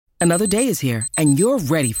Another day is here, and you're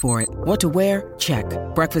ready for it. What to wear? Check.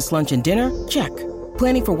 Breakfast, lunch, and dinner? Check.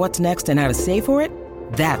 Planning for what's next and how to save for it?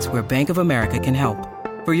 That's where Bank of America can help.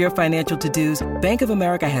 For your financial to-dos, Bank of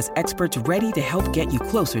America has experts ready to help get you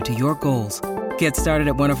closer to your goals. Get started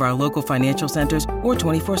at one of our local financial centers or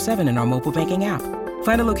 24/7 in our mobile banking app.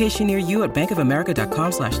 Find a location near you at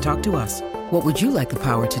bankofamerica.com/talktous. What would you like the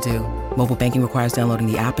power to do? Mobile banking requires downloading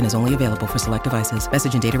the app and is only available for select devices.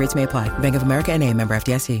 Message and data rates may apply. Bank of America N.A., member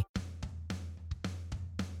FDIC.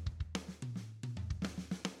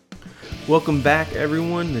 Welcome back,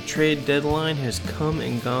 everyone. The trade deadline has come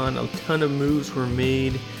and gone. A ton of moves were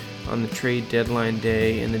made on the trade deadline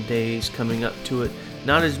day and the days coming up to it.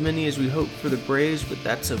 Not as many as we hoped for the Braves, but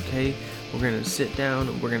that's okay. We're going to sit down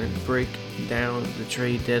and we're going to break down the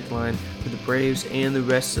trade deadline for the Braves and the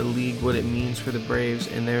rest of the league, what it means for the Braves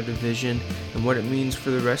and their division, and what it means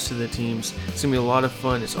for the rest of the teams. It's going to be a lot of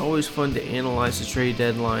fun. It's always fun to analyze the trade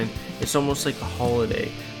deadline. It's almost like a holiday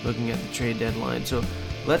looking at the trade deadline. So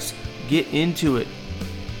let's get into it.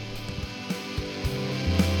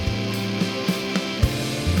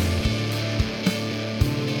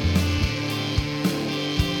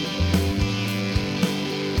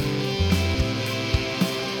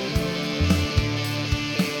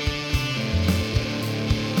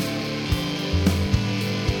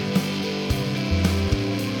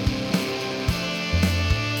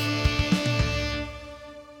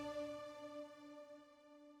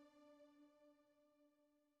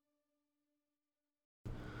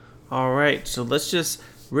 Alright, so let's just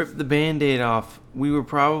rip the Band-Aid off. We were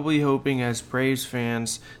probably hoping as Braves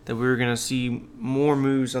fans that we were going to see more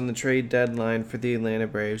moves on the trade deadline for the Atlanta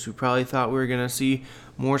Braves. We probably thought we were going to see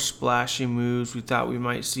more splashy moves. We thought we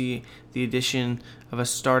might see the addition of a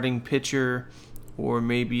starting pitcher or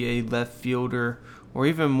maybe a left fielder or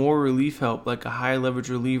even more relief help like a high leverage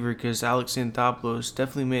reliever, because Alex Anthopoulos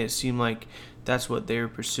definitely made it seem like that's what they were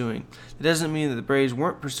pursuing. It doesn't mean that the Braves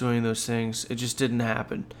weren't pursuing those things. It just didn't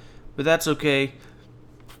happen. But that's okay.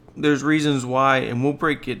 There's reasons why, and we'll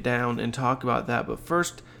break it down and talk about that. But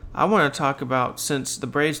first, I want to talk about, since the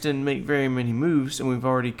Braves didn't make very many moves, and we've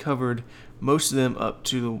already covered most of them up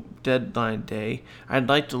to the deadline day, I'd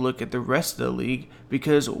like to look at the rest of the league,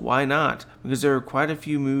 because why not? Because there are quite a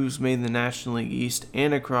few moves made in the National League East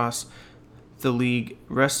and across the league,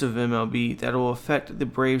 rest of MLB, that will affect the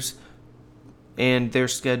Braves and their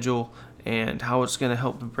schedule, and how it's going to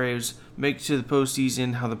help the Braves make it to the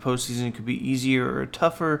postseason, how the postseason could be easier or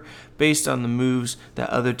tougher based on the moves that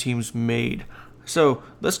other teams made. So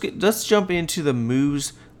let's jump into the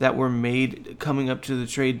moves that were made coming up to the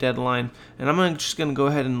trade deadline, and I'm just going to go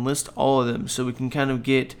ahead and list all of them so we can kind of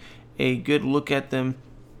get a good look at them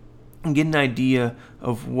and get an idea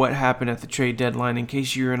of what happened at the trade deadline in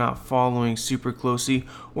case you're not following super closely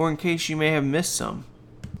or in case you may have missed some.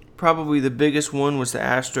 Probably the biggest one was the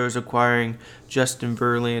Astros acquiring Justin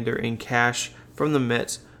Verlander in cash from the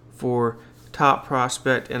Mets for top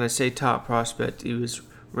prospect, and I say top prospect, he was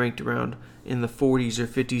ranked around in the 40s or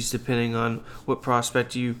 50s depending on what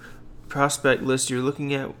prospect list you're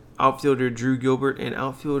looking at. Outfielder Drew Gilbert and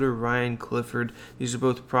outfielder Ryan Clifford. These are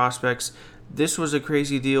both prospects. This was a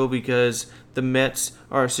crazy deal because the Mets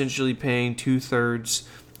are essentially paying 2/3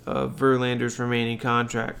 of Verlander's remaining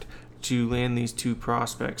contract to land these two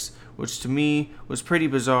prospects, which to me was pretty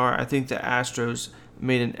bizarre. I think the Astros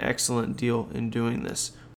made an excellent deal in doing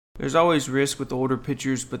this. There's always risk with older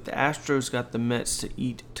pitchers, but the Astros got the Mets to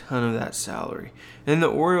eat a ton of that salary. And the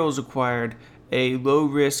Orioles acquired a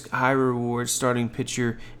low-risk, high-reward starting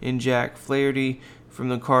pitcher in Jack Flaherty from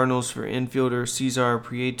the Cardinals for infielder Cesar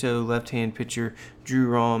Prieto, left-hand pitcher Drew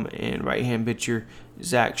Rom, and right-hand pitcher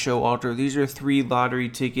Zach Showalter. These are 3 lottery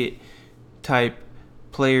ticket type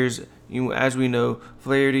players. As we know,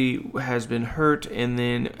 Flaherty has been hurt and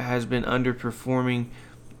then has been underperforming,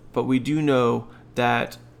 but we do know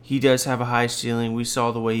that he does have a high ceiling. We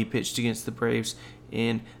saw the way he pitched against the Braves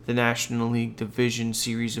in the National League Division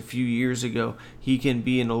Series a few years ago. He can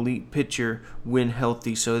be an elite pitcher when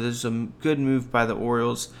healthy, so this is a good move by the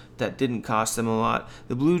Orioles that didn't cost them a lot.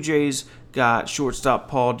 The Blue Jays got shortstop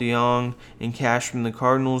Paul DeJong in cash from the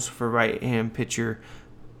Cardinals for right-hand pitcher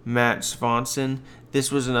Matt Swanson. This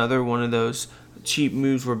was another one of those cheap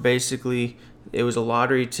moves where basically it was a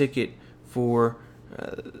lottery ticket for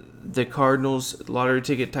the Cardinals, lottery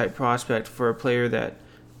ticket type prospect for a player that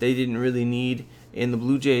they didn't really need. And the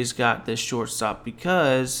Blue Jays got this shortstop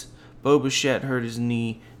because Bo Bichette hurt his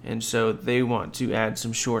knee, and so they want to add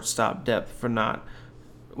some shortstop depth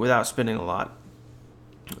without spending a lot.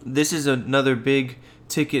 This is another big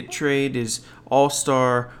ticket trade. Is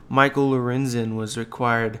All-Star Michael Lorenzen was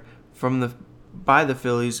acquired by the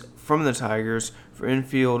Phillies from the Tigers for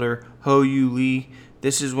infielder Ho-Yu Lee.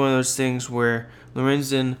 This is one of those things where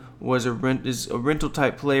Lorenzen is a rental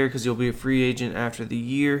type player because he'll be a free agent after the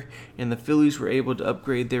year, and the Phillies were able to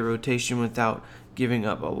upgrade their rotation without giving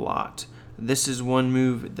up a lot. This is one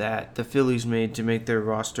move that the Phillies made to make their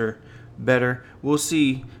roster better. We'll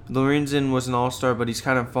see. Lorenzen was an all-star, but he's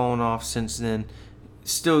kind of fallen off since then.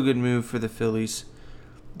 Still a good move for the Phillies.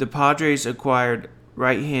 The Padres acquired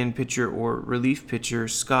right-hand pitcher or relief pitcher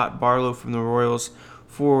Scott Barlow from the Royals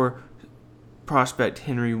for prospect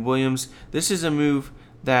Henry Williams. This is a move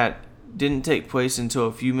that didn't take place until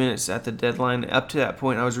a few minutes at the deadline. Up to that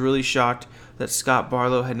point, I was really shocked that Scott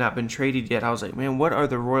Barlow had not been traded yet. I was like, man, what are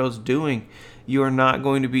the Royals doing? You are not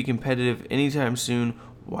going to be competitive anytime soon.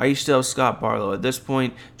 Why you still have Scott Barlow? At this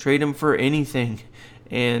point, trade him for anything.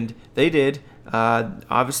 And they did.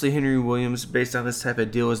 Obviously, Henry Williams, based on this type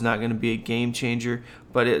of deal, is not going to be a game changer,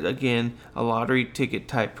 but again, a lottery ticket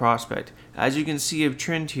type prospect. As you can see a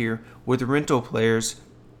trend here with rental players,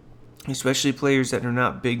 especially players that are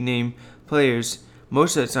not big name players,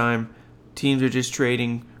 most of the time, teams are just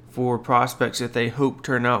trading for prospects that they hope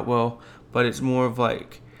turn out well, but it's more of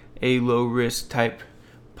like a low risk type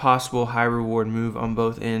possible high reward move on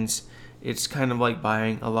both ends. It's kind of like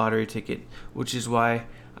buying a lottery ticket, which is why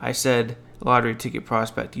I said lottery ticket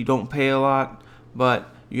prospect. You don't pay a lot, but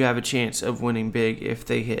you have a chance of winning big if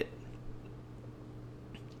they hit.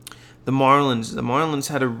 The Marlins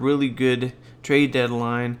had a really good trade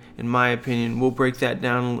deadline, in my opinion. We'll break that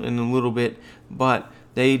down in a little bit, but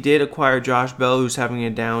they did acquire Josh Bell, who's having a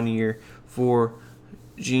down year, for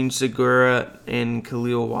Gene Segura and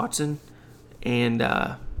Khalil Watson.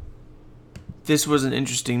 And this was an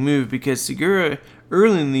interesting move because Segura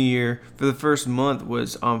early in the year for the first month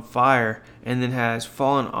was on fire and then has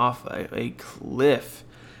fallen off a cliff.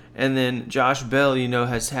 And then Josh Bell,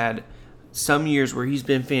 has had some years where he's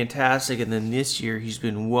been fantastic, and then this year he's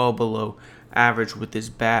been well below average with his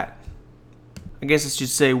bat. I guess I should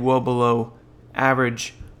say well below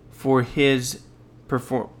average for his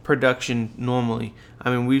production normally. I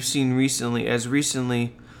mean, we've seen recently as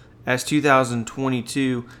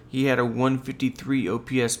 2022, he had a 153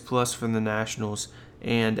 OPS plus from the Nationals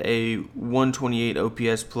and a 128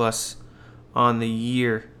 OPS plus on the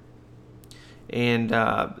year. And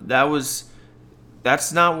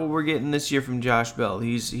that's not what we're getting this year from Josh Bell.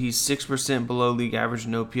 He's 6% below league average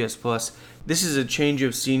in OPS plus. This is a change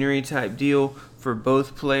of scenery type deal for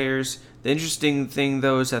both players. The interesting thing,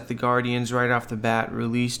 though, is that the Guardians right off the bat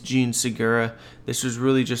released Gene Segura. This was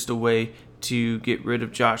really just a way to get rid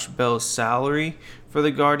of Josh Bell's salary for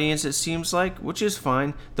the Guardians, it seems like, which is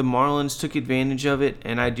fine. The Marlins took advantage of it,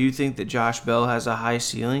 and I do think that Josh Bell has a high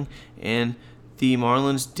ceiling, and the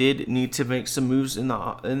Marlins did need to make some moves in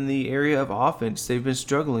the area of offense. They've been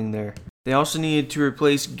struggling there. They also needed to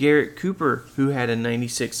replace Garrett Cooper, who had a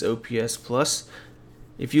 96 OPS plus.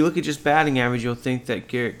 If you look at just batting average, you'll think that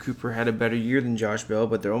Garrett Cooper had a better year than Josh Bell,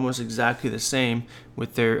 but they're almost exactly the same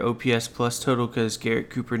with their OPS plus total because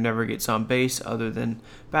Garrett Cooper never gets on base other than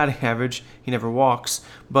batting average. He never walks.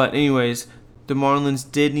 But anyways, the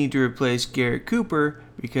Marlins did need to replace Garrett Cooper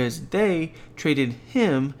because they traded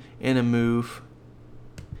him in a move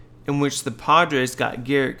in which the Padres got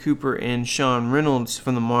Garrett Cooper and Sean Reynolds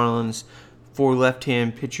from the Marlins for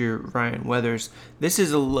left-hand pitcher Ryan Weathers. This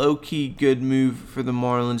is a low-key good move for the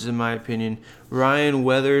Marlins, in my opinion. Ryan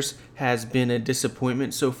Weathers has been a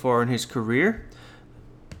disappointment so far in his career.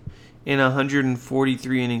 In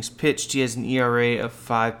 143 innings pitched, he has an ERA of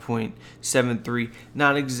 5.73.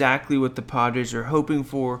 Not exactly what the Padres are hoping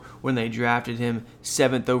for when they drafted him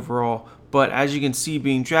 7th overall. But as you can see,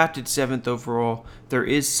 being drafted 7th overall, there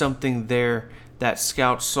is something there that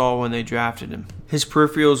scouts saw when they drafted him. His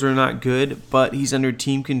peripherals are not good, but he's under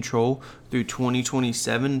team control through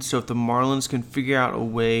 2027. So if the Marlins can figure out a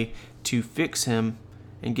way to fix him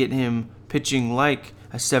and get him pitching like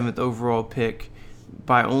a 7th overall pick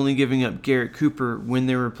by only giving up Garrett Cooper when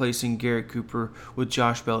they're replacing Garrett Cooper with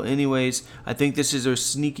Josh Bell anyways, I think this is a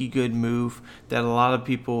sneaky good move that a lot of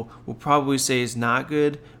people will probably say is not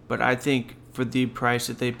good, but I think for the price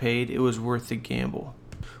that they paid, it was worth the gamble.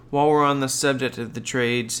 While we're on the subject of the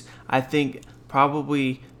trades, I think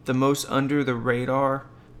probably the most under the radar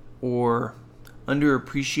or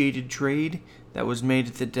underappreciated trade that was made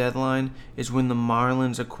at the deadline is when the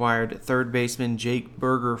Marlins acquired third baseman Jake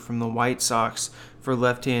Burger from the White Sox for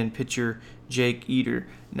left-hand pitcher Jake Eder.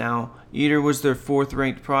 Now, Eder was their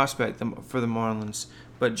 4th-ranked prospect for the Marlins,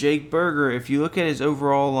 but Jake Burger, if you look at his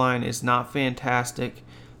overall line, is not fantastic.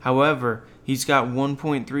 However, he's got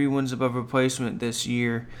 1.3 wins above replacement this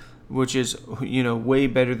year. which is way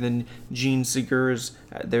better than Gene Segura's.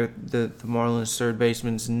 The Marlins third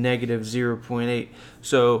baseman's negative 0.8.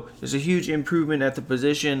 So there's a huge improvement at the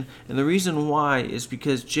position, and the reason why is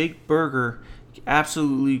because Jake Burger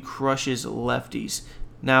absolutely crushes lefties.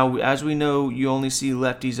 Now, as we know, you only see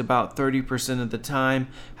lefties about 30% of the time.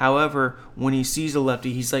 However, when he sees a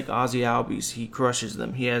lefty, he's like Ozzie Albies. He crushes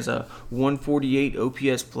them. He has a 148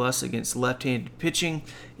 OPS plus against left-handed pitching.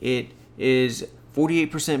 It is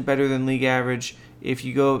 48% better than league average. If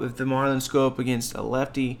the Marlins go up against a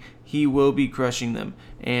lefty, he will be crushing them.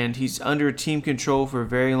 And he's under team control for a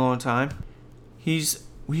very long time. He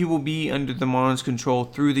will be under the Marlins' control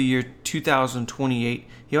through the year 2028.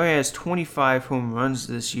 He already has 25 home runs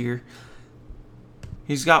this year.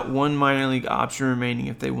 He's got one minor league option remaining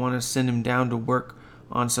if they want to send him down to work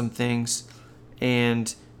on some things.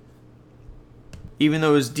 And even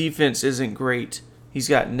though his defense isn't great, he's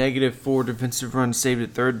got -4 defensive runs saved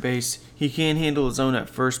at third base. He can handle his own at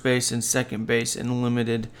first base and second base in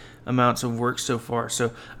limited amounts of work so far.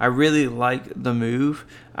 So I really like the move.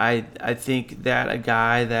 I think that a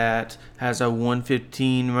guy that has a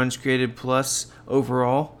 115 runs created plus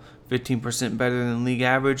overall, 15% better than league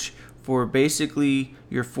average, for basically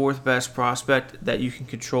your fourth best prospect that you can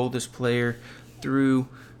control this player through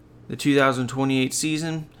the 2028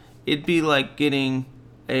 season, it'd be like getting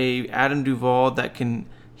a Adam Duvall that can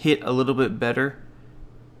hit a little bit better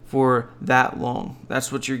for that long.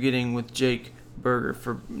 That's what you're getting with Jake Burger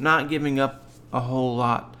for not giving up a whole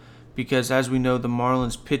lot, because as we know, the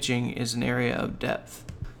Marlins pitching is an area of depth.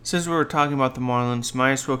 Since we were talking about the Marlins,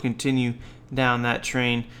 might as well continue down that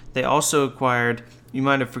train. They also acquired, you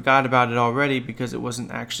might have forgot about it already because it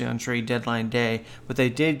wasn't actually on trade deadline day, but they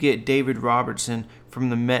did get David Robertson from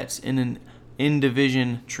the Mets in an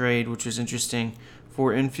in-division trade, which was interesting,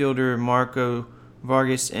 for infielder Marco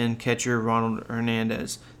Vargas and catcher Ronald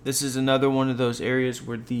Hernandez. This is another one of those areas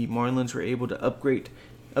where the Marlins were able to upgrade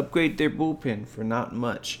their bullpen for not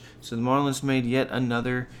much. So the Marlins made yet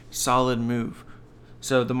another solid move.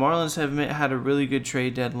 So the Marlins have had a really good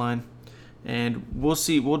trade deadline, and we'll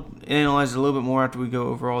see. We'll analyze it a little bit more after we go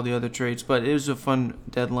over all the other trades, but it was a fun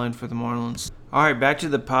deadline for the Marlins. All right, back to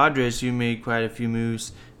the Padres, who made quite a few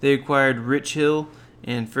moves. They acquired Rich Hill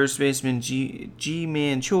and first baseman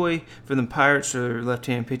Ji-Man Choi from the Pirates for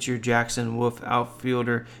left-hand pitcher Jackson Wolf,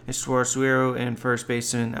 outfielder Suero, and first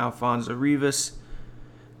baseman Alfonso Rivas.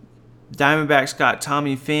 Diamondbacks got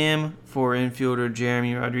Tommy Pham for infielder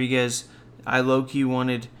Jeremy Rodriguez. I low-key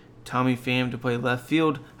wanted Tommy Pham to play left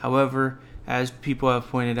field. However, as people have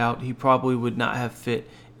pointed out, he probably would not have fit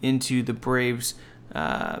into the Braves'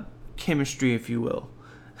 chemistry, if you will.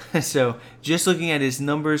 So just looking at his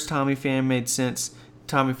numbers, Tommy Pham made sense.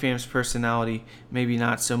 Tommy Pham's personality, maybe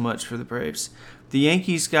not so much for the Braves. The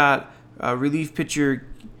Yankees got relief pitcher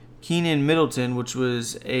Keenan Middleton, which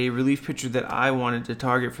was a relief pitcher that I wanted to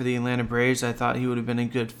target for the Atlanta Braves. I thought he would have been a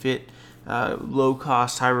good fit,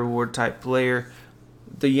 low-cost, high-reward type player.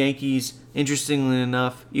 The Yankees, interestingly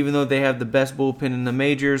enough, even though they have the best bullpen in the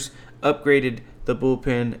majors, upgraded the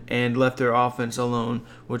bullpen and left their offense alone,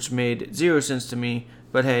 which made zero sense to me,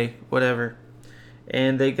 but hey, whatever.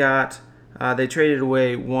 And they traded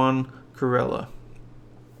away Juan Corella.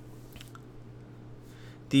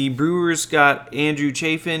 The Brewers got Andrew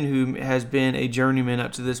Chafin, who has been a journeyman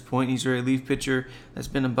up to this point. He's a relief pitcher that's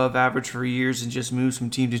been above average for years and just moves from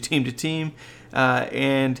team to team to team.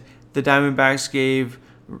 And the Diamondbacks gave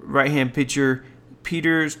right-hand pitcher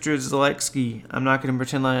Peter Strzelecki. I'm not going to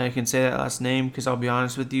pretend like I can say that last name because I'll be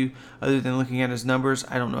honest with you, other than looking at his numbers,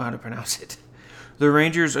 I don't know how to pronounce it. The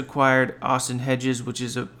Rangers acquired Austin Hedges, which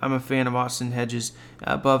is I'm a fan of Austin Hedges,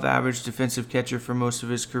 above average defensive catcher for most of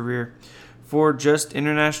his career, for just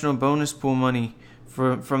international bonus pool money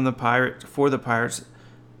for the Pirates.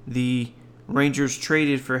 The Rangers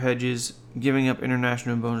traded for Hedges, giving up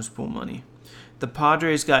international bonus pool money. The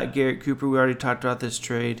Padres got Garrett Cooper. We already talked about this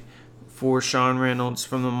trade, for Sean Reynolds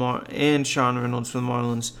from the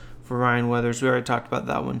Marlins for Ryan Weathers. We already talked about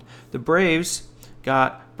that one. The Braves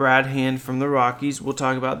got Brad Hand from the Rockies. We'll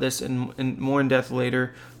talk about this in more in depth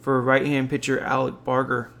later, for right-hand pitcher Alec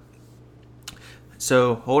Barger.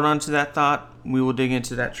 So hold on to that thought. We will dig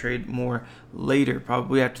into that trade more later,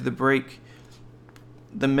 probably after the break.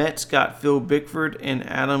 The Mets got Phil Bickford and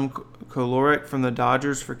Adam Kolarek from the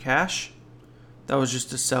Dodgers for cash. That was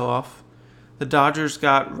just a sell-off. The Dodgers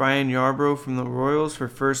got Ryan Yarbrough from the Royals for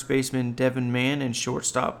first baseman Devin Mann and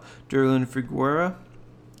shortstop Derlin Figueroa.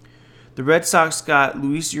 The Red Sox got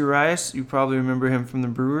Luis Urias, you probably remember him from the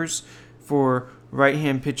Brewers, for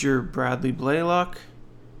right-hand pitcher Bradley Blaylock.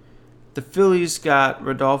 The Phillies got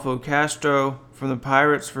Rodolfo Castro from the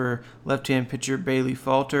Pirates for left-hand pitcher Bailey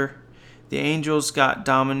Falter. The Angels got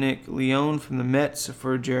Dominic Leone from the Mets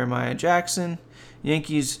for Jeremiah Jackson.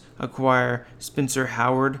 Yankees acquire Spencer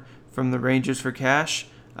Howard from the Rangers for cash.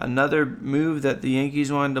 Another move that the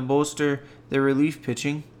Yankees wanted to bolster their relief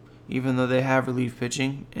pitching, even though they have relief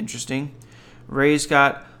pitching. Interesting. Rays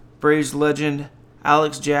got Braves legend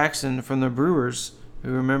Alex Jackson from the Brewers,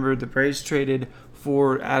 who, remember, the Braves traded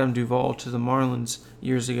for Adam Duvall to the Marlins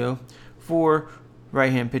years ago, for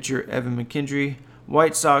right-hand pitcher Evan McKendry.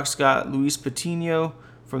 White Sox got Luis Patino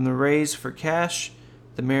from the Rays for cash.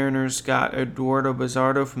 The Mariners got Eduardo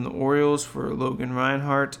Bazardo from the Orioles for Logan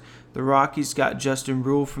Reinhart. The Rockies got Justin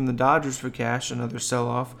Brule from the Dodgers for cash, another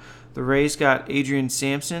sell-off. The Rays got Adrian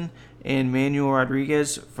Sampson and Manuel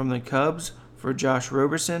Rodriguez from the Cubs for Josh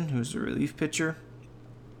Roberson, who's the relief pitcher.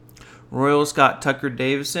 Royals got Tucker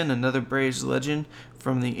Davison, another Braves legend,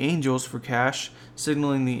 from the Angels for cash,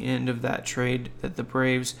 signaling the end of that trade that the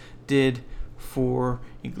Braves did for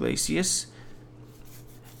Iglesias.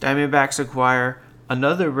 Diamondbacks acquire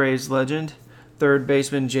another Braves legend, third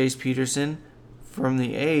baseman Jace Peterson, from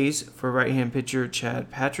the A's for right-hand pitcher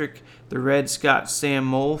Chad Patrick. The Reds got Sam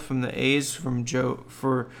Moll from the A's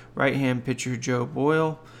for right-hand pitcher Joe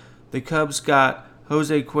Boyle. The Cubs got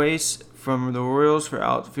Jose Quace from the Orioles for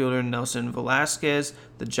outfielder Nelson Velasquez.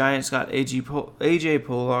 The Giants got A.J.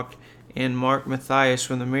 Pollock and Mark Mathias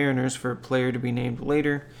from the Mariners for a player to be named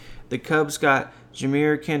later. The Cubs got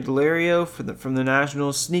Jameer Candelario from the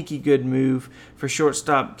Nationals. Sneaky good move for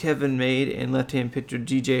shortstop Kevin Made and left-hand pitcher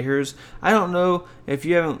DJ Hers. I don't know if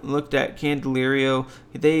you haven't looked at Candelario.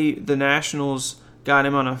 The Nationals got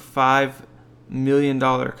him on a $5 million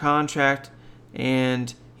contract,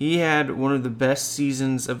 and he had one of the best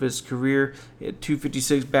seasons of his career. He had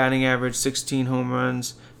 256 batting average, 16 home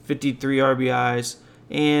runs, 53 RBIs,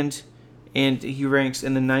 and he ranks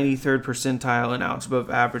in the 93rd percentile in outs above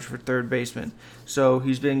average for third baseman. So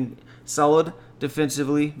he's been solid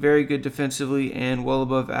defensively, very good defensively, and well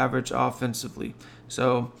above average offensively.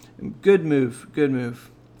 So good move.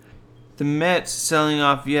 The Mets, selling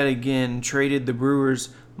off yet again, traded the Brewers'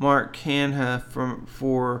 Mark Canha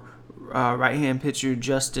for right-hand pitcher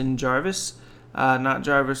Justin Jarvis. Not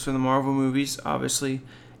Jarvis from the Marvel movies, obviously.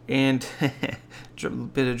 And a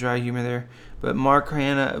bit of dry humor there. But Mark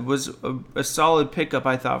Canha was a solid pickup,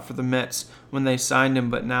 I thought, for the Mets when they signed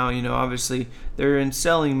him. But now, obviously they're in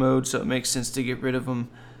selling mode, so it makes sense to get rid of him.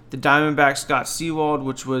 The Diamondbacks got Sewald,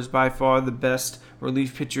 which was by far the best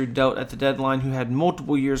relief pitcher dealt at the deadline, who had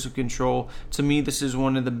multiple years of control. To me, this is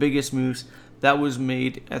one of the biggest moves that was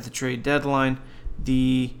made at the trade deadline.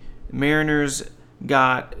 The Mariners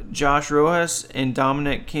got Josh Rojas and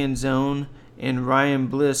Dominic Canzone and Ryan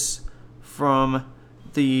Bliss from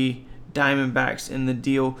the Diamondbacks in the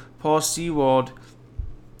deal. Paul Sewald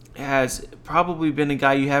has probably been a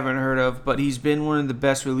guy you haven't heard of, but he's been one of the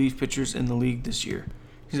best relief pitchers in the league this year.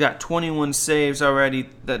 He's got 21 saves already.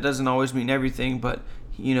 That doesn't always mean everything, but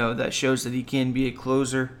that shows that he can be a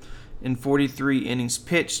closer. In 43 innings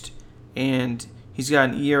pitched, and he's got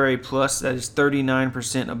an ERA plus that is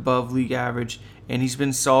 39% above league average, and he's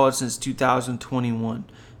been solid since 2021.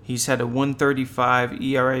 He's had a 135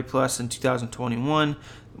 ERA plus in 2021,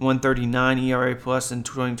 139 ERA plus in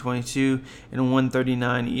 2022, and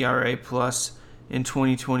 139 ERA plus in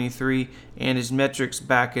 2023, and his metrics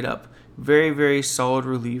back it up. Very, very solid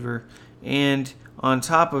reliever. And on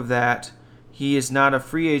top of that, he is not a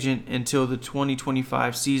free agent until the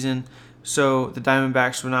 2025 season. So the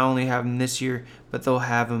Diamondbacks will not only have him this year, but they'll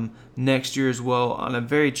have him next year as well on a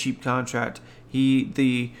very cheap contract.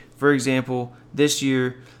 For example, this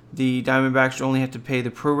year, the Diamondbacks only have to pay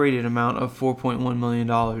the prorated amount of $4.1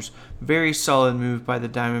 million. Very solid move by the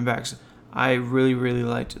Diamondbacks. I really, really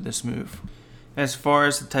liked this move. As far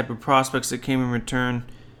as the type of prospects that came in return,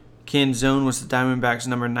 Ken Zone was the Diamondbacks'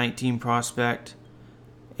 number 19 prospect,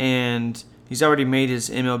 and he's already made his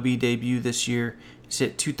MLB debut this year. He's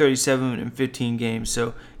hit .237 in 15 games,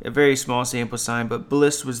 so a very small sample size, but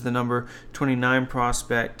Bliss was the number 29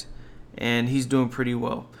 prospect, and he's doing pretty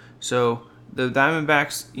well. So the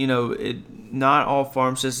Diamondbacks, not all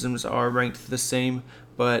farm systems are ranked the same,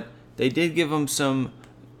 but they did give them some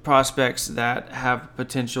prospects that have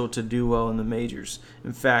potential to do well in the majors.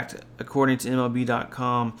 In fact, according to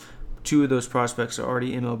MLB.com, 2 of those prospects are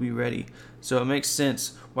already MLB ready. So it makes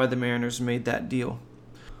sense why the Mariners made that deal.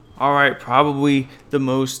 All right, probably the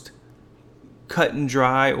most cut and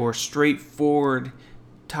dry or straightforward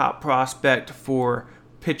top prospect for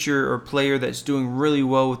pitcher or player that's doing really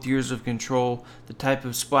well with years of control, the type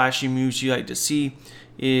of splashy moves you like to see,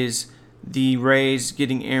 is the Rays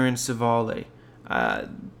getting Aaron Civale.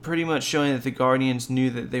 pretty much showing that the Guardians knew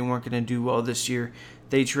that they weren't going to do well this year.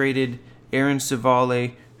 They traded Aaron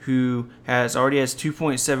Civale, who already has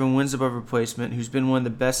 2.7 wins above replacement, who's been one of the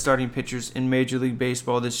best starting pitchers in Major League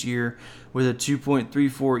Baseball this year with a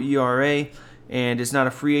 2.34 ERA, and is not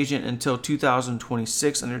a free agent until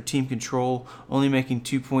 2026 under team control, only making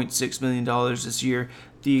 $2.6 million this year,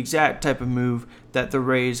 the exact type of move that the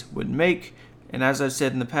Rays would make. And as I've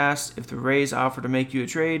said in the past, if the Rays offer to make you a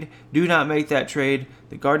trade, do not make that trade.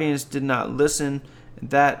 The Guardians did not listen.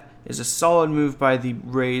 That is a solid move by the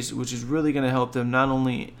Rays, which is really going to help them not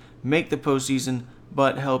only make the postseason,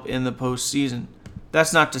 but help in the postseason.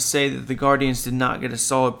 That's not to say that the Guardians did not get a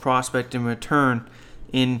solid prospect in return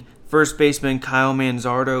in first baseman Kyle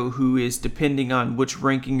Manzardo, who is, depending on which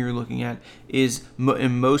ranking you're looking at, is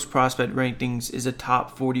in most prospect rankings is a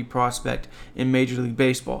top 40 prospect in Major League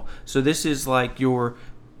Baseball. So this is like your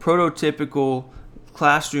prototypical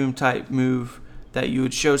classroom type move that you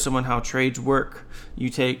would show someone how trades work. You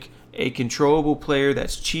take a controllable player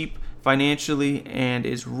that's cheap financially and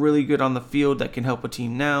is really good on the field that can help a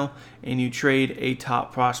team now, and you trade a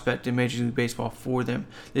top prospect in Major League Baseball for them.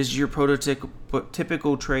 This is your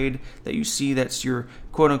prototypical trade that you see. That's your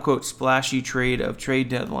quote-unquote splashy trade of trade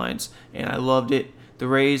deadlines, and I loved it. The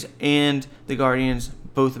Rays and the Guardians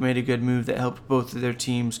both made a good move that helped both of their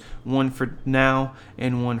teams, one for now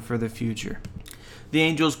and one for the future. The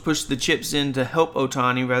Angels pushed the chips in to help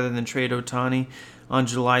Ohtani rather than trade Ohtani on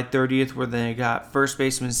July 30th, where they got first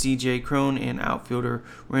baseman C.J. Cron and outfielder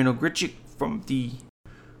Randal Grichuk from the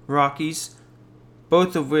Rockies,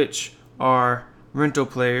 both of which are rental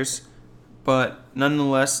players, but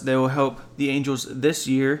nonetheless, they will help the Angels this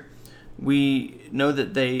year. We know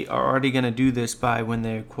that they are already going to do this by when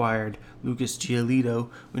they acquired Lucas Giolito.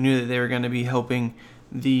 We knew that they were going to be helping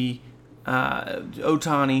the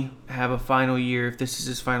Ohtani have a final year, if this is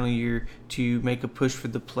his final year, to make a push for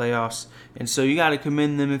the playoffs. And so you got to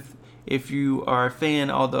commend them if you are a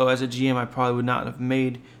fan, although as a GM I probably would not have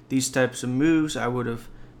made these types of moves. I would have,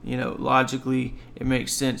 logically it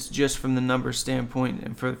makes sense just from the number standpoint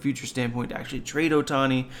and for the future standpoint to actually trade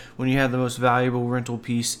Ohtani when you have the most valuable rental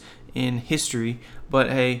piece in history.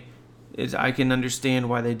 But hey, I can understand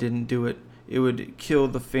why they didn't do it. It would kill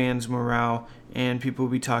the fans' morale, and people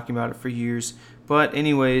will be talking about it for years. But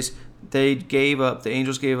anyways, the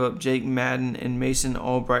Angels gave up Jake Madden and Mason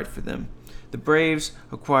Albright for them. The Braves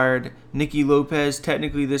acquired Nicky Lopez.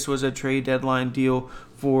 Technically, this was a trade deadline deal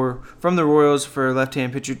from the Royals for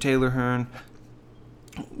left-hand pitcher Taylor Hearn.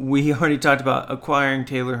 We already talked about acquiring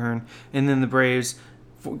Taylor Hearn, and then the Braves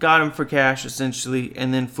got him for cash, essentially,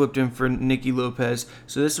 and then flipped him for Nicky Lopez.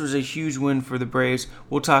 So this was a huge win for the Braves.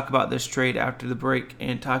 We'll talk about this trade after the break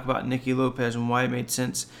and talk about Nicky Lopez and why it made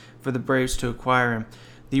sense for the Braves to acquire him.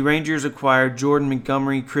 The Rangers acquired Jordan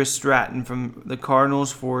Montgomery, Chris Stratton from the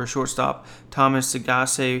Cardinals for shortstop Thomas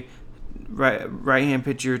Sagase, right-hand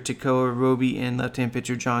pitcher Tekoa Roby, and left-hand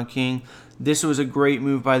pitcher John King. This was a great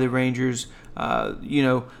move by the Rangers.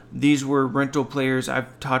 These were rental players.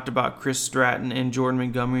 I've talked about Chris Stratton and Jordan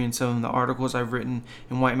Montgomery in some of the articles I've written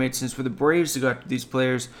and why it made sense for the Braves to go after these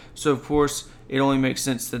players. So, of course, it only makes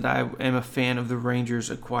sense that I am a fan of the Rangers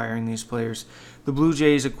acquiring these players. The Blue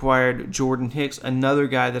Jays acquired Jordan Hicks, another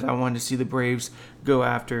guy that I wanted to see the Braves go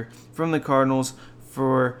after, from the Cardinals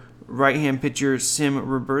for right-hand pitcher Sim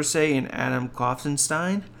Reberse and Adam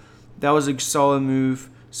Klopfenstein. That was a solid move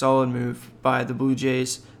by the Blue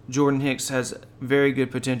Jays. Jordan Hicks has very good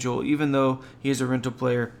potential, even though he is a rental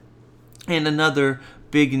player. And another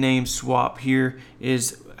big name swap here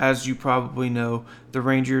is, as you probably know, the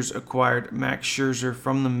Rangers acquired Max Scherzer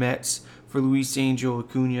from the Mets for Luis Angel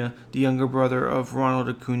Acuna, the younger brother of Ronald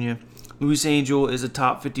Acuna. Luis Angel is a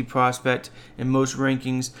top 50 prospect in most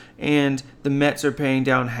rankings, and the Mets are paying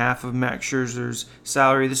down half of Max Scherzer's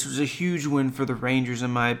salary. This was a huge win for the Rangers,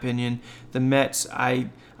 in my opinion. The Mets, I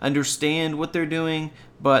understand what they're doing,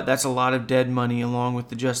 but that's a lot of dead money, along with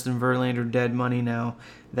the Justin Verlander dead money now,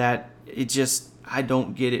 that I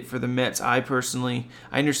don't get it for the Mets. I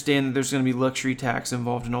understand that there's going to be luxury tax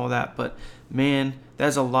involved and all that, but man,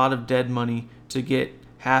 that's a lot of dead money to get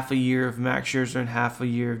half a year of Max Scherzer and half a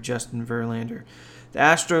year of Justin Verlander. The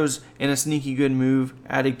Astros, in a sneaky good move,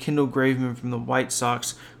 added Kendall Graveman from the White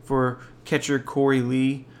Sox for catcher Corey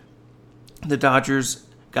Lee. The Dodgers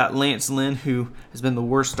got Lance Lynn, who has been the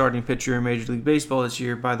worst starting pitcher in Major League Baseball this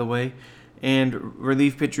year, by the way, and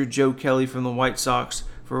relief pitcher Joe Kelly from the White Sox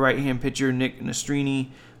for right-hand pitcher Nick Nastrini,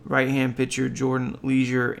 right-hand pitcher Jordan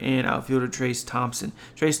Leisure, and outfielder Trace Thompson.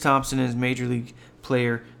 Trace Thompson is Major League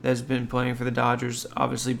player that's been playing for the Dodgers,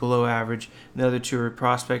 obviously below average. The other two are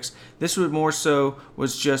prospects. This was more so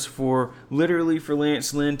was just for literally for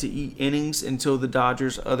Lance Lynn to eat innings until the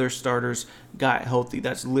Dodgers' other starters got healthy.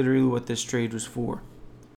 That's literally what this trade was for.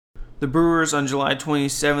 The Brewers on July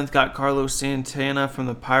 27th got Carlos Santana from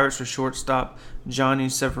the Pirates for shortstop Johnny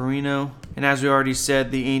Severino. And as we already said,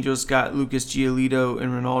 the Angels got Lucas Giolito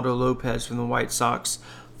and Ronaldo Lopez from the White Sox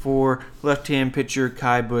for left-hand pitcher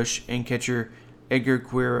Kai Busch and catcher Edgar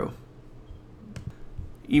Quero.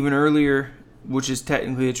 Even earlier, which is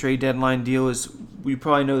technically a trade deadline deal, is we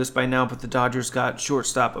probably know this by now, but the Dodgers got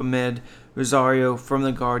shortstop Ahmed Rosario from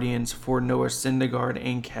the Guardians for Noah Syndergaard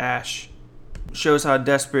and cash. Shows how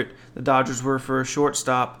desperate the Dodgers were for a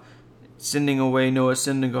shortstop, sending away Noah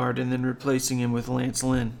Syndergaard and then replacing him with Lance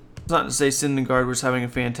Lynn. It's not to say Syndergaard was having a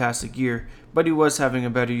fantastic year, but he was having a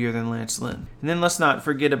better year than Lance Lynn. And then let's not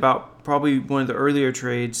forget about probably one of the earlier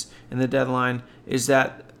trades in the deadline is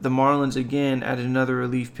that the Marlins again added another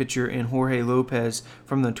relief pitcher in Jorge Lopez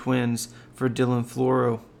from the Twins for Dylan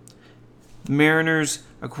Floro. The Mariners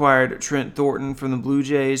acquired Trent Thornton from the Blue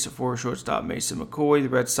Jays for shortstop Mason McCoy. The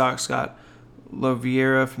Red Sox got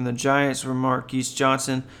Loviera from the Giants for Marquise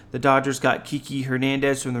Johnson. The Dodgers got Kiki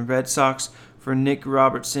Hernandez from the Red Sox for Nick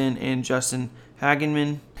Robertson and Justin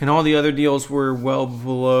Hagenman. And all the other deals were well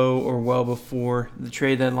below or well before the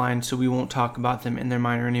trade deadline, so we won't talk about them in their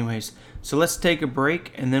minor anyways. So let's take a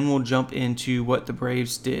break, and then we'll jump into what the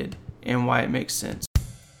Braves did and why it makes sense.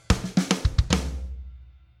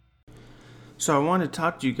 So I want to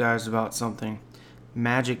talk to you guys about something.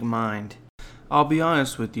 Magic Mind. I'll be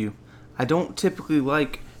honest with you. I don't typically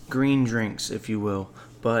like green drinks, if you will,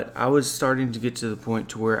 but I was starting to get to the point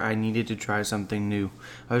to where I needed to try something new.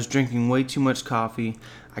 I was drinking way too much coffee,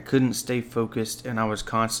 I couldn't stay focused, and I was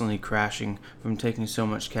constantly crashing from taking so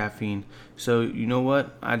much caffeine. So you know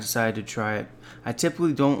what? I decided to try it. I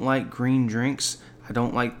typically don't like green drinks. I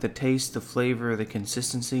don't like the taste, the flavor, the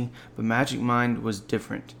consistency, but Magic Mind was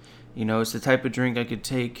different. You know, it's the type of drink I could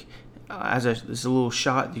take it's a little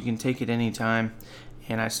shot. You can take it anytime.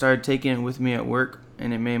 And I started taking it with me at work,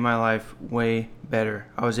 and it made my life way better.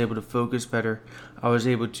 I was able to focus better. I was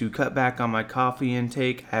able to cut back on my coffee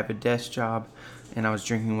intake. I have a desk job, and I was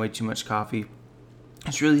drinking way too much coffee.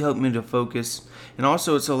 It's really helped me to focus, and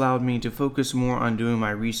also it's allowed me to focus more on doing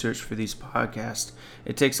my research for these podcasts.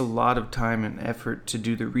 It takes a lot of time and effort to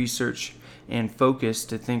do the research and focus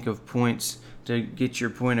to think of points to get your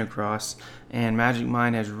point across, and Magic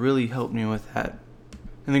Mind has really helped me with that.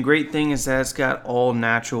 And the great thing is that it's got all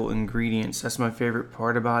natural ingredients. That's my favorite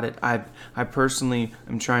part about it. I personally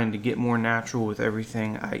am trying to get more natural with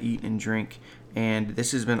everything I eat and drink, and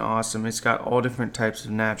this has been awesome. It's got all different types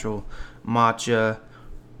of natural matcha,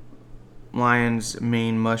 lion's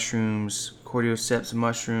mane mushrooms, cordyceps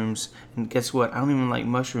mushrooms, and guess what? I don't even like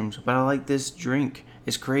mushrooms, but I like this drink.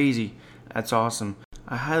 It's crazy. That's awesome.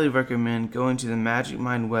 I highly recommend going to the Magic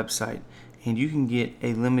Mind website, and you can get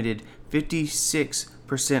a limited 56%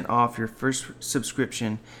 off your first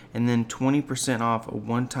subscription and then 20% off a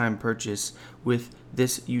one-time purchase with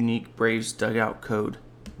this unique Braves Dugout code.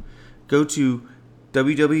 Go to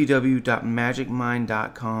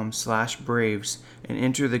www.magicmind.com/Braves and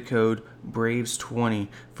enter the code BRAVES20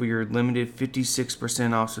 for your limited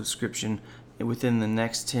 56% off subscription within the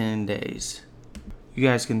next 10 days. You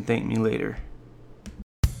guys can thank me later.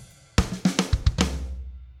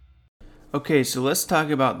 Okay, so let's talk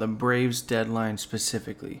about the Braves deadline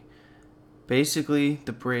specifically. Basically,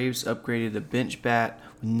 the Braves upgraded the bench bat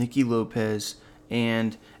with Nicky Lopez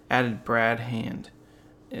and added Brad Hand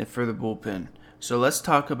for the bullpen. So let's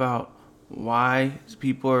talk about why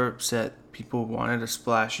people are upset. People wanted a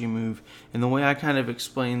splashy move. And the way I kind of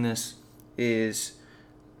explain this is,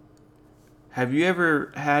 have you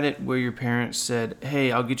ever had it where your parents said,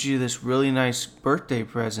 hey, I'll get you this really nice birthday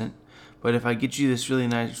present, but if I get you this really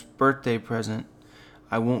nice birthday present,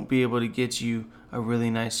 I won't be able to get you a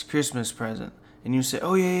really nice Christmas present. And you say,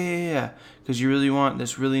 oh, yeah, because you really want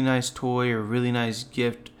this really nice toy or really nice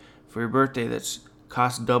gift for your birthday that's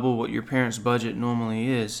costs double what your parents' budget normally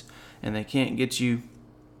is. And they can't get you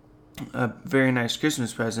a very nice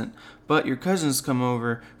Christmas present, but your cousins come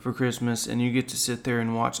over for Christmas and you get to sit there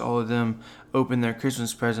and watch all of them open their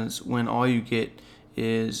Christmas presents when all you get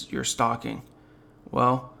is your stocking.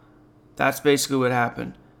 Well, that's basically what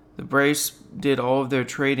happened. The Braves did all of their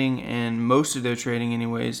trading, and most of their trading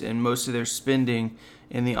anyways, and most of their spending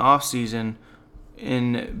in the offseason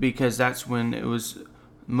because that's when it was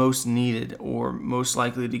most needed or most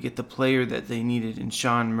likely to get the player that they needed in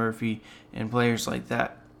Sean Murphy and players like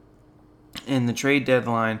that. In the trade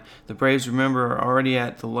deadline, the Braves, remember, are already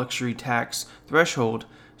at the luxury tax threshold,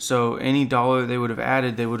 So any dollar they would have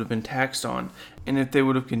added, they would have been taxed on. And if they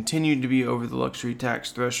would have continued to be over the luxury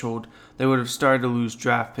tax threshold, they would have started to lose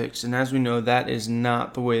draft picks. And as we know, that is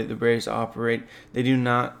not the way that the Braves operate.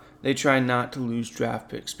 They try not to lose draft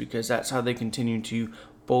picks because that's how they continue to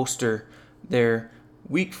bolster their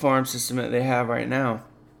weak farm system that they have right now.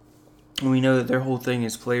 And we know that their whole thing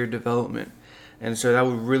is player development. And so that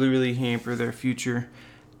would really, really hamper their future.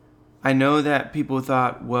 I know that people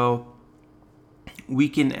thought, well, we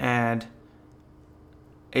can add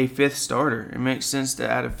a fifth starter. It makes sense to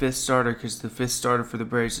add a fifth starter because the fifth starter for the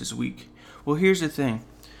Braves is weak. Well, here's the thing.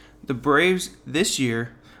 The Braves this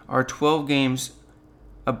year are 12 games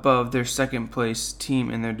above their second place team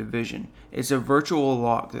in their division. It's a virtual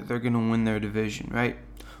lock that they're going to win their division, right?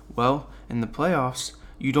 Well, in the playoffs,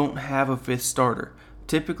 you don't have a fifth starter.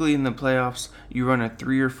 Typically in the playoffs, you run a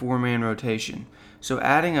 3 or 4 man rotation. So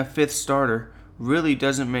adding a fifth starter really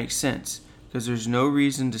doesn't make sense because there's no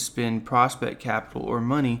reason to spend prospect capital or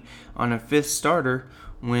money on a fifth starter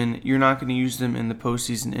when you're not going to use them in the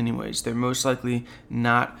postseason anyways. They're most likely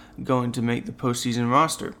not going to make the postseason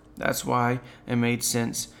roster. That's why it made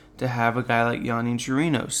sense to have a guy like Yonny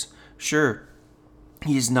Chirinos. Sure,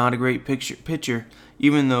 he's not a great pitcher,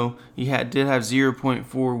 even though he did have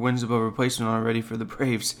 0.4 wins above replacement already for the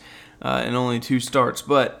Braves in only 2 starts.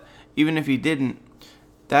 But even if he didn't,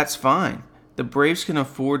 that's fine. The Braves can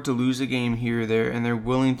afford to lose a game here or there, and they're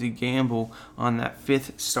willing to gamble on that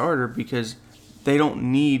fifth starter because they don't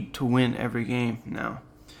need to win every game now.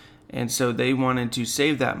 And so they wanted to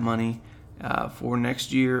save that money for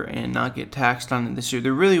next year and not get taxed on it this year.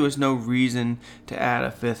 There really was no reason to add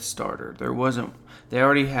a fifth starter. There wasn't. They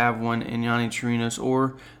already have one in Yonny Chirinos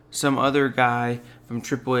or some other guy from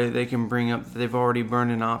AAA they can bring up that they've already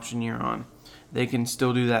burned an option year on. They can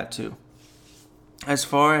still do that too. As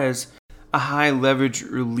far as a high leverage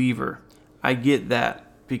reliever, I get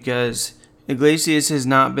that because Iglesias has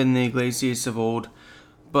not been the Iglesias of old,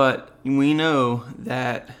 but we know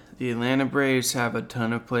that the Atlanta Braves have a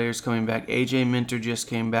ton of players coming back. AJ Minter just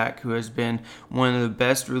came back, who has been one of the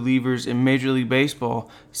best relievers in Major League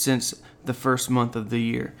Baseball since the first month of the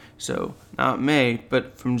year. So not May,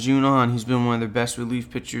 but from June on, he's been one of the best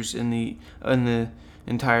relief pitchers in the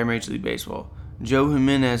entire Major League Baseball. Joe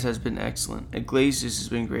Jimenez has been excellent. Iglesias has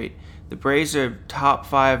been great. The Braves are top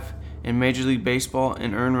 5 in Major League Baseball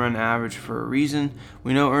in earned run average for a reason.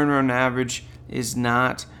 We know earned run average is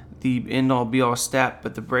not the end-all be-all stat,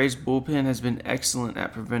 but the Braves bullpen has been excellent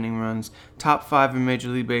at preventing runs. Top 5 in Major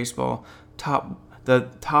League Baseball, the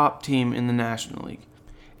top team in the National League.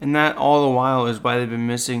 And that all the while is why they've been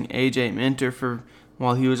missing AJ Minter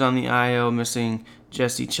while he was on the IL, missing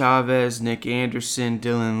Jesse Chavez, Nick Anderson,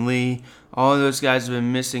 Dylan Lee. All of those guys have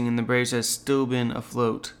been missing, and the Braves has still been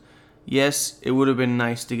afloat. Yes, it would have been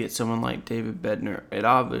nice to get someone like David Bednar. It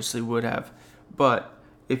obviously would have. But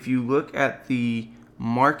if you look at the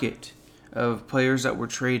market of players that were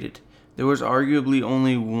traded, there was arguably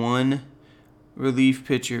only one relief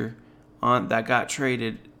pitcher that got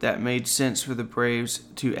traded that made sense for the Braves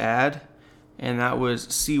to add, and that was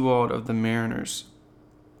Sewald of the Mariners.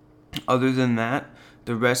 Other than that,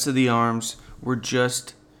 the rest of the arms were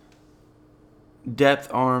just depth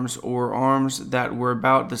arms or arms that were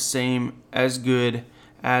about the same as good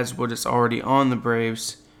as what is already on the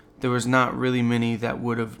Braves. There was not really many that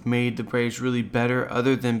would have made the Braves really better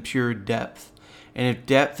other than pure depth. And if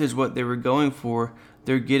depth is what they were going for,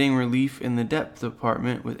 they're getting relief in the depth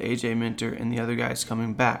department with AJ Minter and the other guys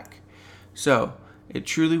coming back. So it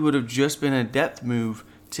truly would have just been a depth move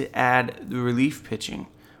to add the relief pitching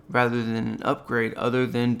rather than an upgrade other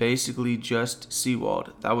than basically just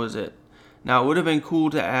Sewald. That was it. Now, it would have been cool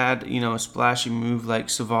to add, a splashy move like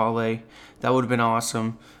Savale. That would have been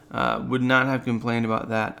awesome. Would not have complained about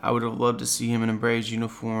that. I would have loved to see him in a Braves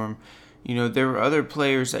uniform. There were other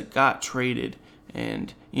players that got traded.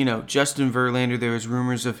 And, Justin Verlander, there was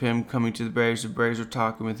rumors of him coming to the Braves. The Braves were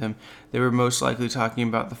talking with him. They were most likely talking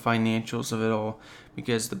about the financials of it all.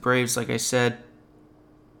 Because the Braves, like I said,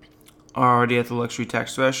 are already at the luxury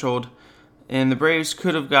tax threshold. And the Braves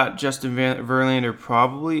could have got Justin Verlander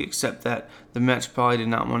probably, except that the Mets probably did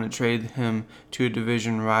not want to trade him to a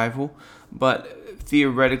division rival. But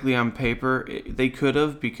theoretically on paper, they could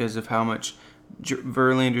have because of how much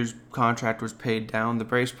Verlander's contract was paid down. The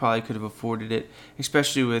Braves probably could have afforded it,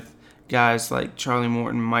 especially with guys like Charlie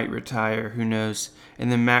Morton might retire, who knows.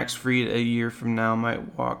 And then Max Fried a year from now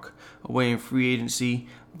might walk away in free agency.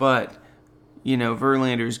 But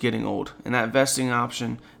Verlander is getting old, and that vesting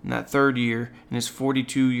option in that third year in his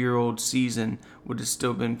 42-year-old season would have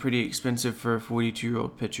still been pretty expensive for a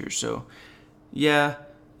 42-year-old pitcher. So, yeah,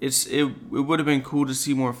 it would have been cool to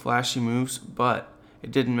see more flashy moves, but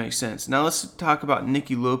it didn't make sense. Now let's talk about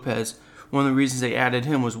Nicky Lopez. One of the reasons they added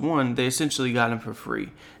him was, one, they essentially got him for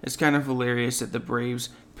free. It's kind of hilarious that the Braves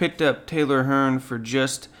picked up Taylor Hearn for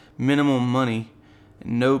just minimum money,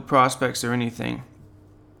 no prospects or anything,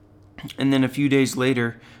 and then a few days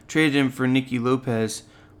later traded him for Nicky Lopez,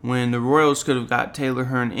 when the Royals could have got Taylor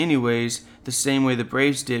Hearn anyways, the same way the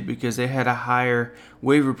Braves did, because they had a higher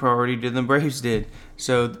waiver priority than the Braves did.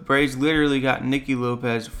 So the Braves literally got Nicky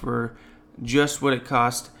Lopez for just what it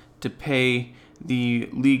cost to pay the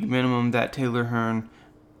league minimum that Taylor Hearn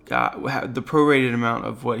got, the prorated amount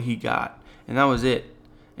of what he got, and that was it.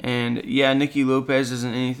 And yeah, Nicky Lopez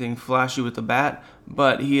isn't anything flashy with the bat,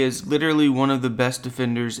 but he is literally one of the best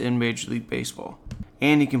defenders in Major League Baseball,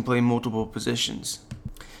 and he can play multiple positions.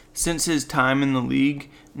 Since his time in the league,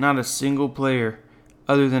 not a single player,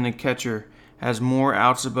 other than a catcher, has more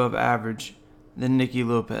outs above average than Nicky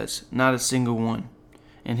Lopez. Not a single one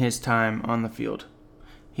in his time on the field.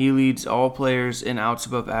 He leads all players in outs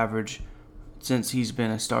above average since he's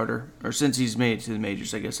been a starter, or since he's made it to the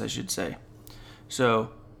majors, I guess I should say.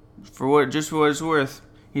 So, for what it's worth,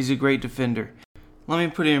 he's a great defender. Let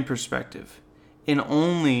me put it in perspective. In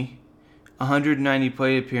only 190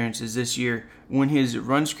 plate appearances this year, when his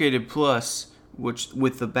runs created plus, which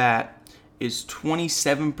with the bat, is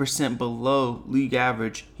 27% below league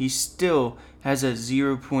average, he still has a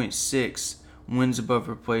 0.6 wins above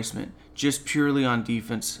replacement, just purely on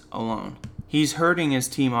defense alone. He's hurting his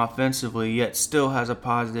team offensively, yet still has a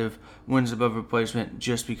positive wins above replacement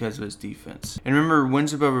just because of his defense. And remember,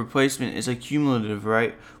 wins above replacement is a cumulative,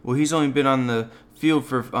 right? Well, he's only been on the field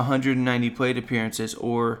for 190 plate appearances,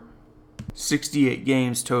 or 68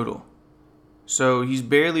 games total. So he's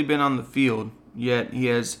barely been on the field, yet he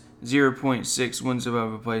has 0.6 wins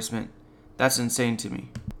above replacement. That's insane to me.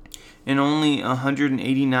 In only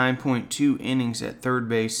 189.2 innings at third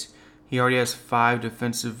base, he already has 5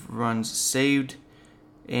 defensive runs saved,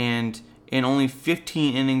 and in only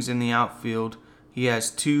 15 innings in the outfield, he has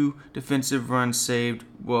 2 defensive runs saved.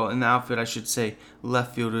 Well, in the outfield, I should say,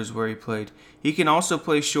 left field is where he played. He can also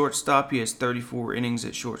play shortstop. He has 34 innings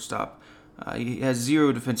at shortstop. He has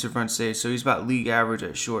 0 defensive runs saved, so he's about league average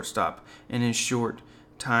at shortstop in his short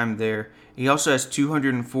time there. He also has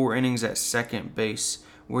 204 innings at second base,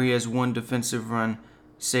 where he has 1 defensive run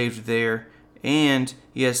saved there, and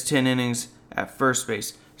he has 10 innings at first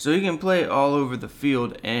base. So he can play all over the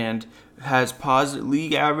field and has positive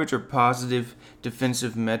league average or positive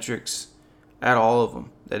defensive metrics at all of them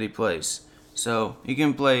that he plays. So he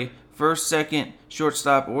can play first, second,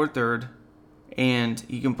 shortstop, or third, and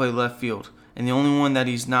he can play left field. And the only one that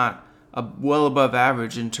he's not well above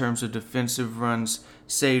average in terms of defensive runs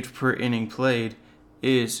saved per inning played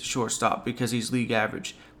is shortstop, because he's league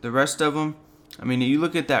average. The rest of them, I mean, you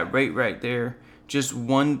look at that rate right there, just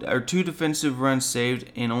 1 or 2 defensive runs saved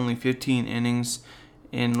in only 15 innings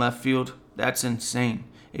in left field. That's insane.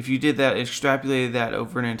 If you did that, extrapolated that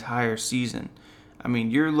over an entire season, I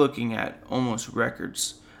mean, you're looking at almost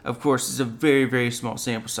records. Of course, it's a very, very small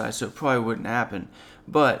sample size, so it probably wouldn't happen.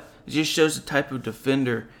 But it just shows the type of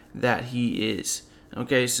defender that he is.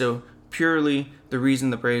 Okay, so purely the reason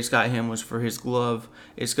the Braves got him was for his glove.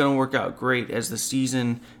 It's going to work out great as the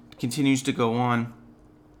season continues to go on.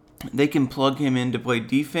 They can plug him in to play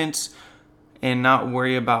defense and not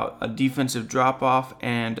worry about a defensive drop-off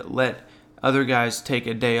and let other guys take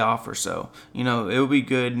a day off or so. You know, it will be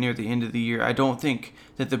good near the end of the year. I don't think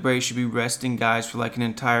that the Braves should be resting guys for like an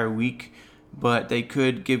entire week, but they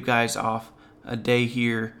could give guys off a day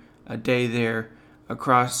here, a day there,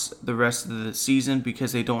 across the rest of the season,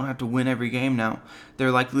 because they don't have to win every game now.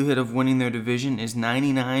 Their likelihood of winning their division is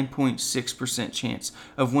 99.6% chance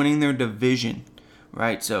of winning their division,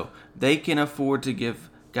 right? So they can afford to give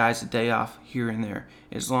guys a day off here and there,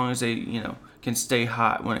 as long as they, can stay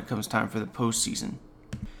hot when it comes time for the postseason.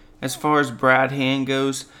 As far as Brad Hand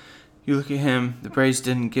goes, you look at him, the Braves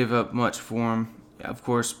didn't give up much for him, of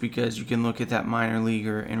course, because you can look at that minor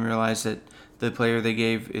leaguer and realize that the player they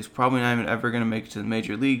gave is probably not even ever going to make it to the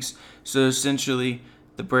major leagues. So essentially,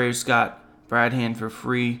 the Braves got Brad Hand for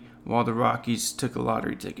free while the Rockies took a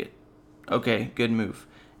lottery ticket. Okay, good move.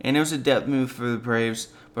 And it was a depth move for the Braves,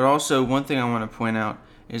 but also one thing I want to point out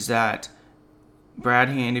is that Brad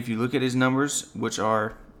Hand, if you look at his numbers, which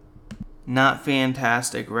are not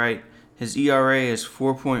fantastic, right? His ERA is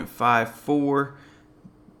 4.54.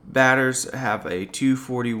 Batters have a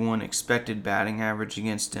 241 expected batting average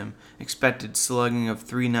against him, expected slugging of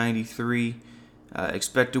 393,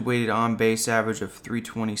 expected weighted on-base average of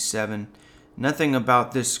 327. Nothing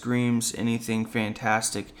about this screams anything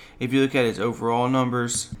fantastic. If you look at his overall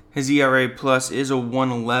numbers, his ERA plus is a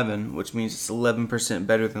 111, which means it's 11%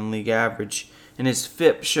 better than league average. And his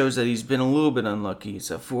FIP shows that he's been a little bit unlucky. It's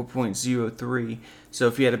a 4.03. So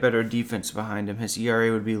if he had a better defense behind him, his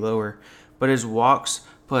ERA would be lower. But his walks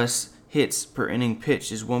plus hits per inning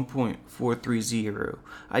pitched is 1.430.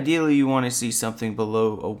 Ideally, you want to see something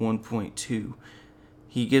below a 1.2.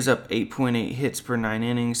 He gives up 8.8 hits per 9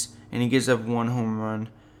 innings, and he gives up 1 home run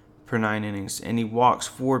per 9 innings. And he walks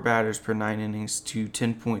 4 batters per 9 innings to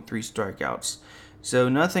 10.3 strikeouts. So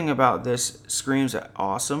nothing about this screams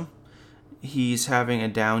awesome. He's having a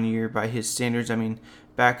down year by his standards. I mean,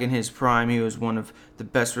 back in his prime, he was one of the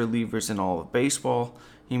best relievers in all of baseball.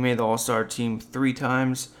 He made the All-Star team 3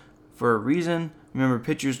 times for a reason. Remember,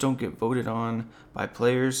 pitchers don't get voted on by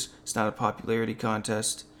players. It's not a popularity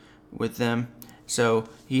contest with them. So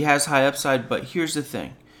he has high upside, but here's the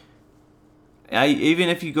thing. Even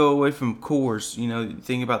if you go away from Coors,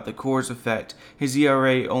 think about the Coors effect, his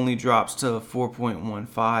ERA only drops to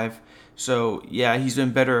 4.15. So, yeah, he's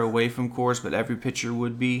been better away from Coors, but every pitcher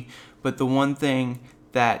would be. But the one thing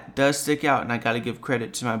that does stick out, and I got to give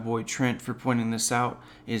credit to my boy Trent for pointing this out,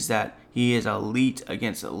 is that he is elite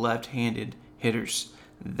against left-handed hitters.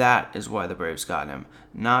 That is why the Braves got him.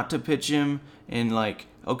 Not to pitch him in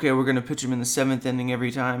okay, we're going to pitch him in the 7th inning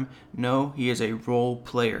every time. No, he is a role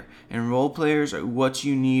player. And role players are what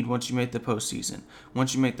you need once you make the postseason.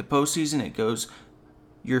 Once you make the postseason,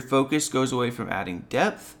 your focus goes away from adding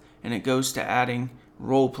depth, and it goes to adding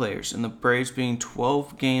role players. And the Braves, being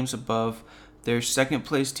 12 games above their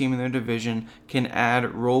second-place team in their division, can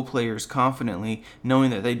add role players confidently,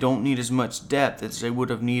 knowing that they don't need as much depth as they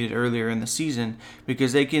would have needed earlier in the season,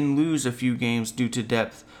 because they can lose a few games due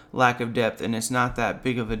to lack of depth, and it's not that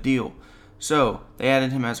big of a deal. So they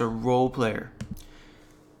added him as a role player.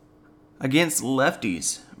 Against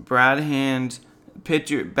lefties,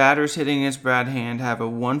 batters hitting against Brad Hand have a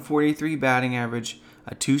 143 batting average,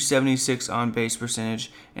 a 276 on-base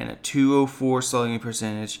percentage, and a 204 slugging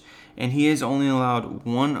percentage, and he has only allowed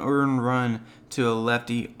 1 earned run to a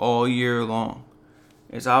lefty all year long.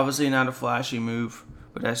 It's obviously not a flashy move,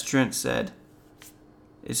 but as Trent said,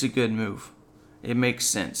 it's a good move. It makes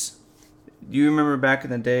sense. Do you remember back in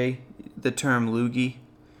the day the term loogie?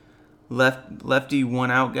 Lefty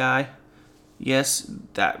one-out guy? Yes,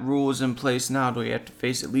 that rule is in place now. Do we have to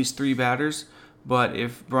face at least 3 batters? But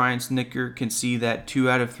if Brian Snitker can see that 2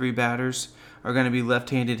 out of 3 batters are going to be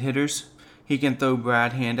left-handed hitters, he can throw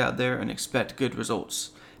Brad Hand out there and expect good results.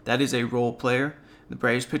 That is a role player. The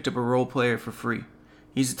Braves picked up a role player for free.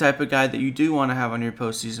 He's the type of guy that you do want to have on your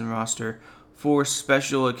postseason roster for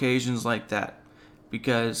special occasions like that.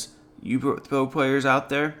 Because you throw players out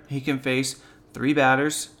there, he can face 3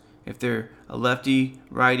 batters if they're a lefty,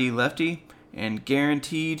 righty, lefty, and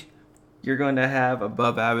guaranteed you're going to have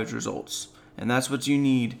above average results. And that's what you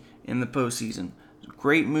need in the postseason.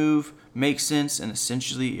 Great move, makes sense, and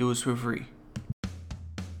essentially it was for free.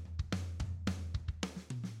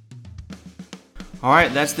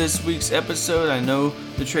 Alright, that's this week's episode. I know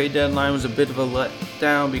the trade deadline was a bit of a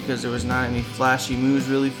letdown because there was not any flashy moves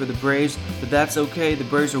really for the Braves, but that's okay. The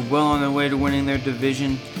Braves are well on their way to winning their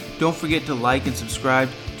division. Don't forget to like and subscribe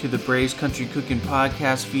to the Braves Country Cooking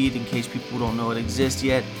podcast feed in case people don't know it exists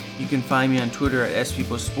yet. You can find me on Twitter at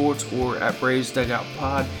SPeopleSports or at Braves Dugout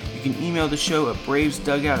Pod. You can email the show at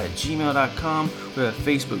bravesdugout@gmail.com. We have a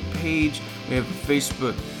Facebook page. We have a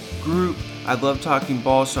Facebook group. I love talking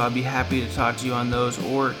ball, so I'd be happy to talk to you on those.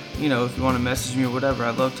 Or, if you want to message me or whatever, I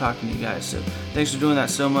love talking to you guys. So thanks for doing that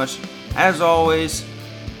so much. As always,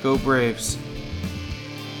 go Braves.